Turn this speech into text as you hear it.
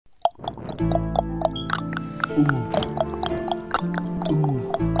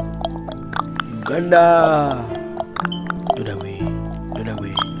Uganda. No that way. No that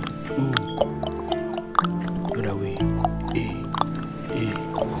way. No that way.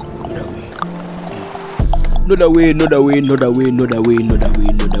 No that way. No that way, no that way, no that way, no that way, no that way,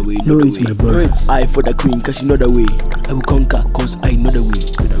 no that way, no that way. My brother. I for the queen, cause she know the way. I will conquer, cause I know the way.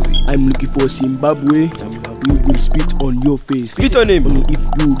 I'm looking for Zimbabwe. We will spit on your face. Spit on him. Only if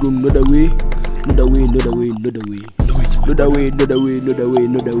you don't know the way. No the way, no the way, no the way. No the way, no the way, no the way,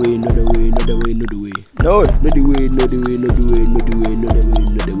 no the way, no the way, no the way, no the way. No, no the way, no the way, no the way, no the way, no the way,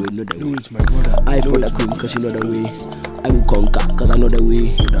 no the way, no the way. No, it's my brother. I for the queen, cause you know the way. I will conquer, cause I know the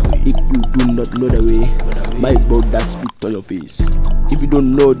way. If you do not know the way, my brother spit on your face. If you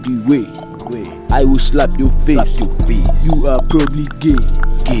don't know the way, I will slap your face. You are probably gay.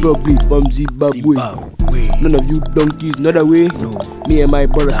 Probably from Zimbabwe. None of you donkeys know the way. No. Me and my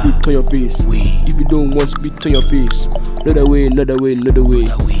brother spit on your face. If you don't want spit on your face, no the way, no the way, no the way.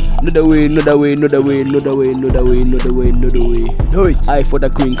 No the way, no the way, no the way, no the way, no the way, no the way, no the way. No it. I for the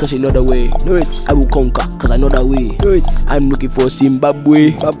queen cause she know the way. No it. I will conquer cause I know the way. No it. I'm looking for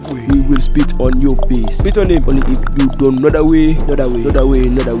Zimbabwe. We will spit on your face. Spit on him. Only if you don't know the way. No the way, no the way,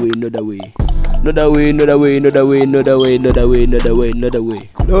 no the way, no the way. No the way, no the way, no the way, no the way, no the way, no the way, no the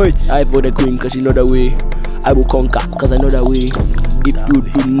way. No it. I for the queen cause she know the way. I will conquer cause I know the way. If you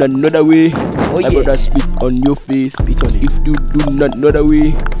do not know the way, my brother spit on your face. Spit on it. If you do not know the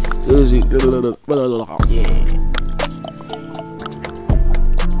way, yeah.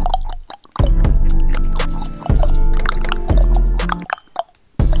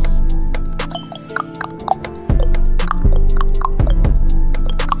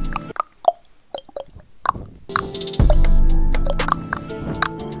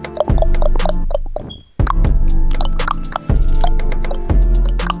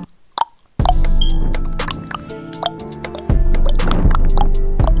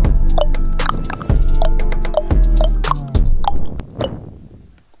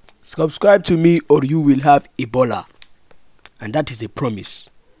 Subscribe to me or you will have Ebola. And that is a promise.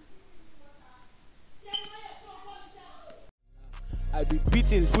 I be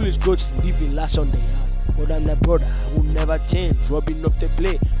beating foolish goats living last on their house. But I'm that brother, I will never change. Rubbing off the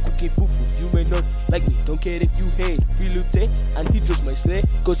play, cooking fufu. You may not like me, don't care if you hate. Falufale, and he just my slay,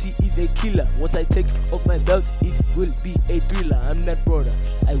 cause he is a killer. Once I take off my belt, it will be a thriller. I'm that brother,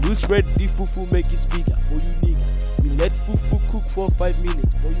 I will spread the fufu, make it bigger for you niggas. We let fufu cook for 5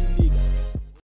 minutes for you niggas.